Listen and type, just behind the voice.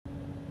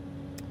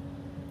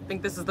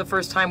think this is the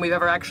first time we've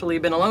ever actually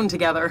been alone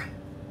together.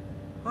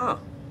 Oh,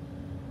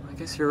 I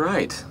guess you're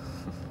right.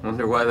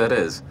 Wonder why that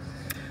is.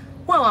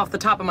 Well, off the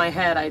top of my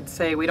head, I'd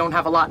say we don't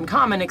have a lot in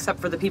common except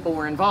for the people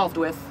we're involved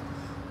with.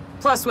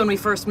 Plus, when we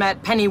first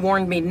met, Penny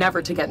warned me never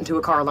to get into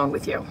a car alone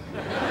with you.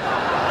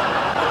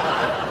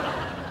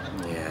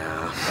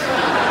 Yeah.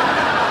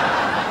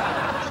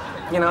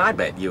 You know, I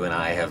bet you and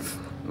I have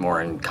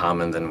more in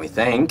common than we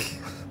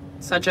think.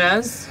 Such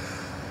as?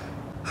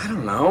 I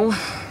don't know.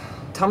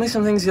 Tell me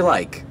some things you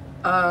like.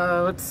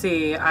 Let's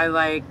see. I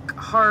like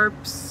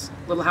harps,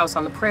 Little House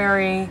on the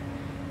Prairie,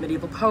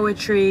 medieval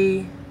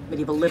poetry,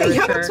 medieval literature. Hey,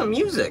 how about some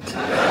music?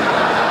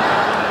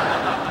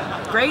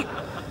 Great.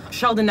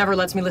 Sheldon never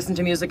lets me listen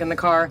to music in the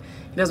car.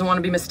 He doesn't want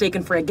to be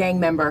mistaken for a gang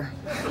member.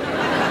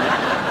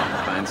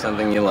 Find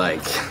something you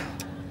like.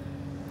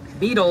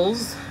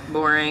 Beatles,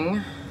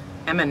 boring.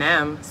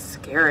 Eminem,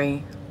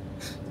 scary.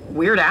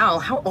 Weird Al,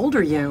 how old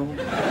are you?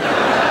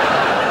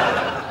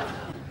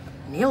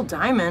 Neil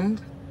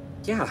Diamond.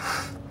 Yeah,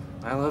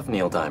 I love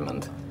Neil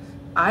Diamond.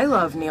 I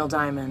love Neil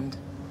Diamond.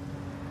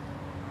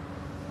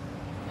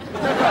 Sweet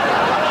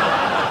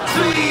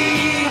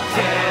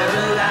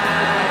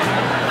Caroline,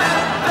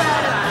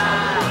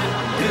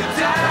 your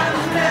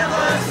times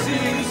never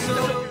seem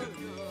so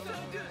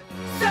good.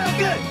 So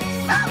good,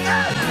 so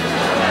good.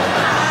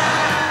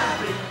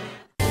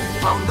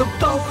 On the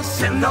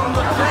boats and on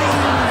the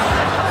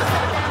planes,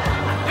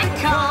 and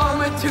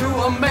coming to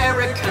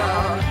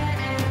America,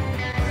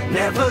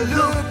 never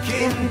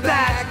looking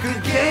back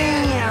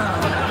again.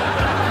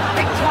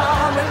 And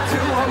coming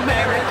to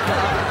America,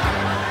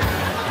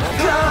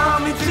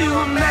 coming to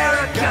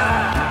America.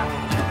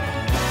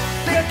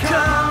 They're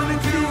coming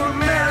to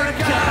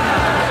America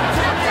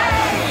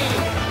today.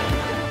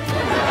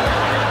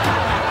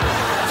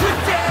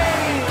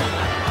 Today.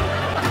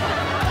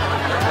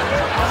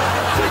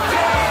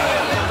 Today.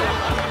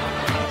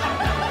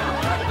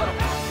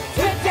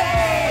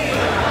 Today.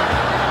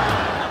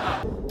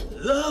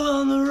 Love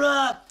on the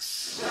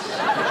rocks.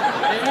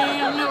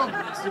 Ain't no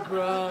big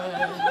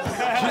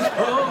surprise. Just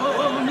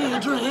pour me a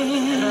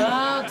drink.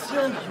 I'll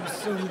tell you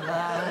some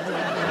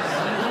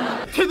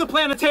lies. To the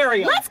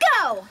planetarium! Let's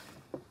go!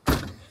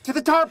 To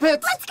the tar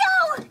pits. Let's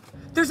go!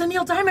 There's a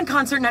Neil Diamond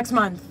concert next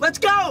month. Let's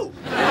go.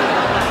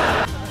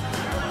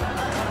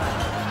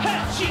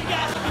 She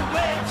got the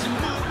way to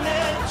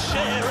movement,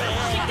 Sherry.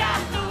 She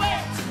got the way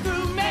to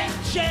movement,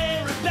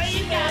 Sherry, baby.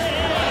 She got the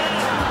way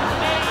to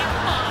make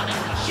money.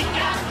 She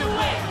got the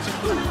way to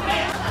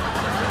movement.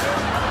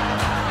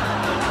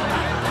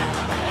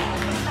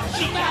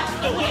 She got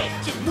the way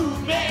to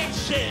movement,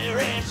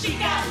 Sherry. She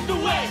got